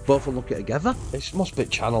unlucky together? It must be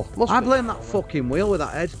channel. I blame that fucking wheel with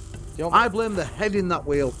that head. I blame the head in that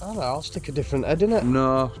wheel. I don't know, I'll stick a different head in it.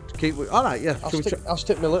 No, keep... Alright, yeah. I'll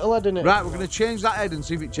stick my little head in it. Right, we're going to change that head and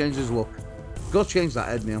see if it changes look. Go change that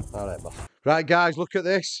head, Neil. Alright, boss. Right, guys, look at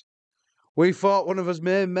this. We fought one of us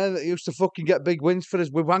main men that used to fucking get big wins for us.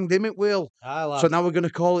 We wanged him at wheel. So now we're going to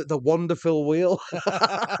call it the Wonderful Wheel.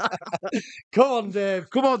 Come on, Dave.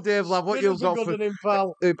 Come on, Dave, lad. What you've got for him,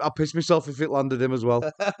 pal? I'll piss myself if it landed him as well.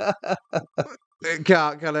 It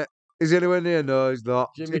can't, can it? Is he anywhere near? No, he's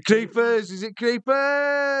not. Creepers? Is it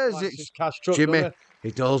Creepers? It's cash truck, Jimmy.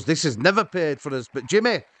 He does. This has never paid for us. But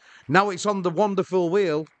Jimmy, now it's on the Wonderful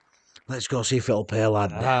Wheel. Let's go see if it'll pay,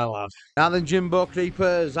 lad. Ah, lad. Now then, Jimbo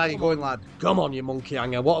Creepers, how you going, lad? Come on, you monkey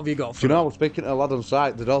hanger. What have you got for Do you know, speaking to a lad on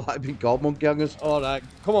site, they don't like being called monkey hangers. All right.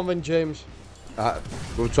 Come on then, James.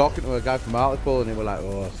 We were talking to a guy from Hartlepool and he was like,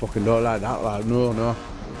 oh, I fucking don't like that, lad. No.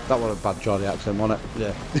 That was a bad Geordie accent, wasn't it?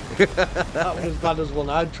 Yeah. That was as bad as one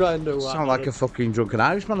I'd try and do. Sound like a fucking drunken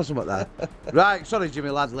Irishman or something there. Right, sorry, Jimmy,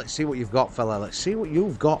 lad. Let's see what you've got, fella. Let's see what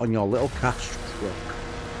you've got on your little cash truck.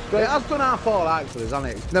 It has done half all right for us, hasn't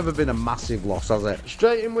it? It's never been a massive loss, has it?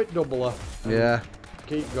 Straight in with doubler. Yeah.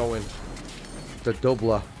 Keep going. The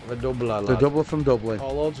doubler. The doubler, lad. The doubler from Dublin.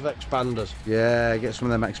 Oh, loads of expanders. Yeah, get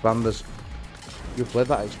some of them expanders. You played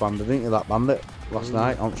that expander, didn't you, that bandit, last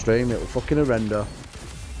night on stream? It was fucking horrendous.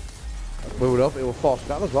 We were up, it was 4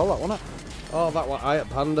 scat as well, that wasn't it? Oh, that one, I at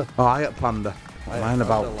Panda. Oh, I at Panda. What am I on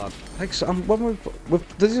about? Lad. When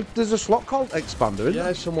there's a slot called expander, isn't there?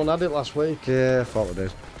 Yeah, someone had it last week. Yeah, I thought it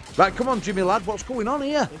is. Right, come on, Jimmy lad, what's going on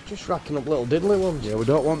here? It's just racking up little diddly ones. Yeah, we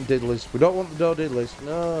don't want diddlies. We don't want the door diddlies.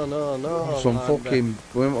 No. Some fucking...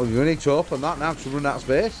 We need to open that now to run out of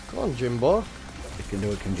space. Come on, Jimbo. You can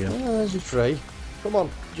do it, can Jim? Yeah, there's your tree. Come on,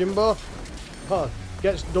 Jimbo. Oh,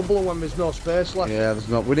 gets double when there's no space left. Yeah, there's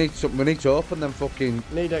not. We need to open them fucking...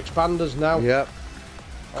 Need expanders now. Yep.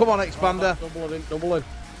 Come on, expander. Doubling.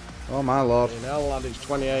 Oh, my lord. Now, lad, it's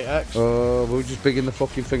 28x. Oh, we're just bigging the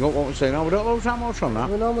fucking thing up, won't we say? No, we don't lose that much on that.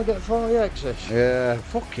 We normally get 40x's. Yeah,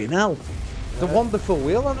 fucking hell. The wonderful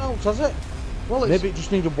wheel that helps, has it? Well, maybe it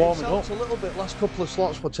just needed warming up. A little bit. Last couple of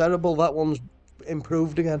slots were terrible. That one's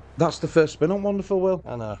improved again. That's the first spin on wonderful wheel.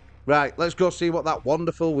 I know. Right, let's go see what that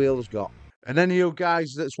wonderful wheel's got. And any of you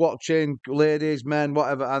guys that's watching, ladies, men,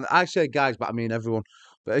 whatever, and I say guys, but I mean everyone.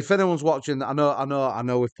 But if anyone's watching, I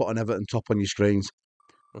know we've put an Everton top on your screens.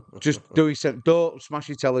 Just don't smash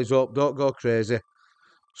your tellies up, don't go crazy.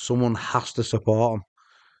 Someone has to support them.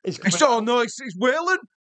 It's Whalen.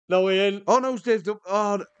 No, he ain't. Oh no, it's Dave.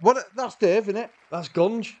 That's Dave, isn't it? That's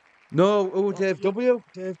Gunge. No, Dave W.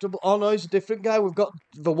 Dave W. Oh no, he's a different guy. We've got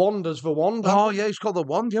the Wanders for Wand. Oh yeah, he's called the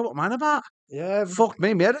Wand. Yeah, what am I about? Yeah. Fuck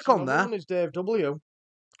me, my head had gone there. One is Dave W.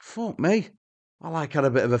 Fuck me. I had a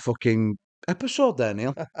bit of a fucking episode there,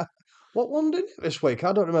 Neil. What one did it this week?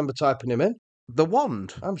 I don't remember typing him in. The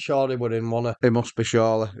Wand? I'm sure he would in one. He must be,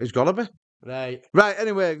 surely. He's got to be. Right. Right,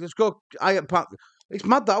 anyway, let's go. It's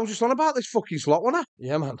mad that I was just on about this fucking slot, wasn't I?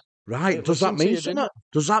 Yeah, man. Right, does that mean something?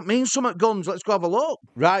 Does that mean something, Guns? Let's go have a look.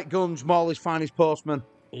 Right, Guns, Morley's finest postman.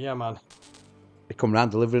 Yeah, man. He come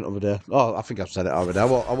round delivering the other day. Oh, I think I've said it already. I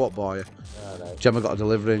won't bore you. Right. Gemma got a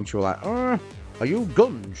delivery and she was like, are you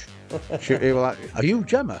Gunge? He was like, are you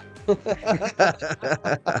Gemma?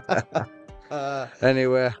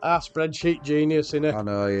 Anyway. Spreadsheet genius, innit? I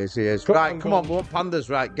know, he is. Right, come on, we want pandas,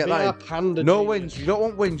 right, get that in. Panda no genius. wins, you don't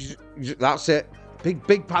want wins. That's it. Big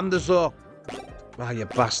pandas, though. Ah, you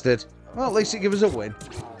bastard. Well, at least it gives us a win.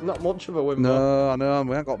 Not much of a win, No, I know,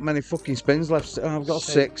 we haven't got many fucking spins left. Oh, I've got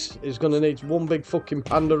 6. He's going to need one big fucking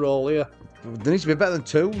panda roll here. There needs to be better than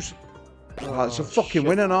 2s. Oh, it's a fucking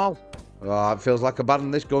win and all. Oh, it feels like a bad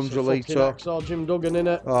one, this Gunjalito. Axor Jim Duggan,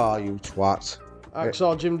 innit? Oh, you twat.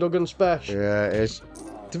 Axor Jim Duggan special. Yeah, it is.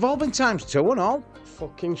 They've all been times 2 and all.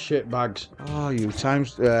 Fucking shit bags. Oh, you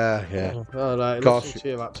times... yeah. All right, listen to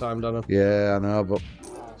you that time, Dana. Yeah, I know, but...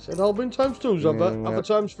 Said all been times 2s, I bet. Have a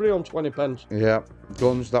times 3 on 20 pence. Yeah,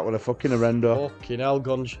 Guns, that was a fucking horrendo. Fucking hell,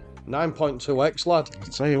 Guns. 9.2x, lad. I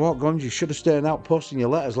tell you what, Guns, you should have stayed out posting your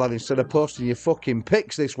letters, lad, instead of posting your fucking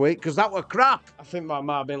pics this week, because that were crap. I think that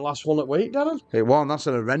might have been last one at week, Darren. It won. That's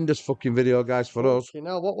an horrendous fucking video, guys, for us. You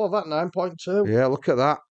know, what was that, 9.2? Yeah, look at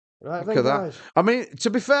that. Right, look at guys. that. I mean, to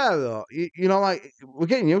be fair, though, you know, like, we're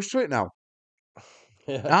getting used to it now.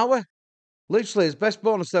 Yeah. Aren't we? Literally, his best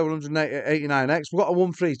bonus there was 189x. We've got a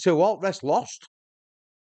 132. All the rest lost.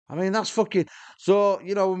 I mean, that's fucking... So,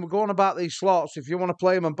 you know, when we're going about these slots, if you want to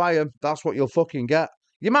play them and buy them, that's what you'll fucking get.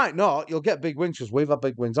 You might not. You'll get big wins, because we've had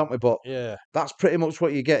big wins, haven't we? But yeah, that's pretty much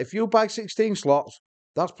what you get. If you buy 16 slots,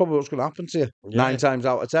 that's probably what's going to happen to you. Yeah. 9 times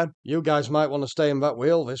out of 10. You guys might want to stay in that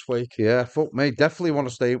wheel this week. Yeah, fuck me. Definitely want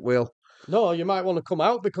to stay at wheel. No, you might want to come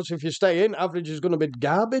out, because if you stay in, average is going to be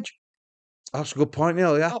garbage. That's a good point,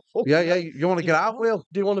 Neil, yeah. Oh, yeah. You want to get out, Will?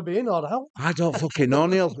 Do you want to be in or out? I don't fucking know,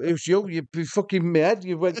 Neil. It was you. You'd be fucking mad.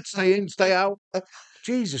 You went stay in, stay out.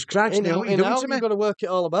 Jesus Christ, Neil, what are you doing to me? You've got to work it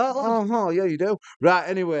all about. Oh, yeah, you do. Right,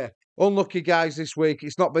 anyway. Unlucky guys this week.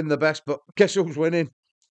 It's not been the best, but guess who's winning?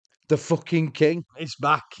 The fucking king. It's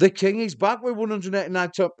back. The king is back with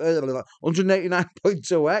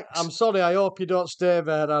 189.2x. I'm sorry, I hope you don't stay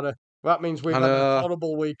there, Harry. That means we've had a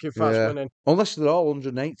horrible week if that's winning. Unless they're all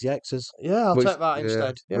 180x's. Yeah, I'll take that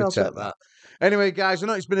instead. Yeah, I'll take that. Anyway, guys, I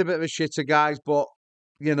know it's been a bit of a shitter, guys, but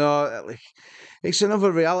you know, it's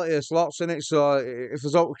another reality of slots, isn't it? So if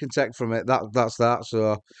there's what we can take from it, that's that.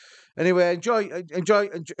 So anyway, enjoy,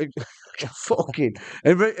 fucking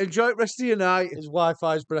enjoy the rest of your night. His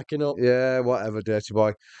Wi-Fi's breaking up. Yeah, whatever, dirty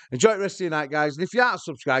boy. Enjoy the rest of your night, guys. And if you aren't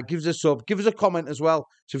subscribed, give us a sub, give us a comment as well.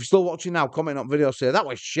 So if you're still watching now, comment on video, say that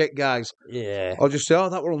was shit, guys. Yeah. Or just say, oh,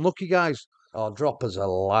 that were unlucky, guys. Or drop us a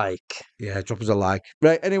like. Yeah, drop us a like.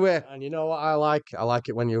 Right, anyway. And you know what I like? I like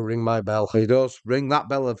it when you ring my bell. He does. Ring that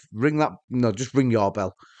bell. Just ring your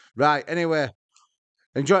bell. Right, anyway.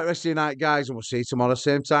 Enjoy the rest of your night, guys, and we'll see you tomorrow,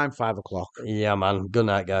 same time, 5 o'clock. Yeah, man. Good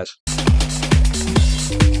night, guys.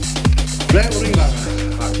 Right, we'll ring back.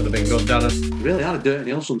 That could have been good, Darren. Really had a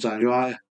dirty nail sometimes, you are.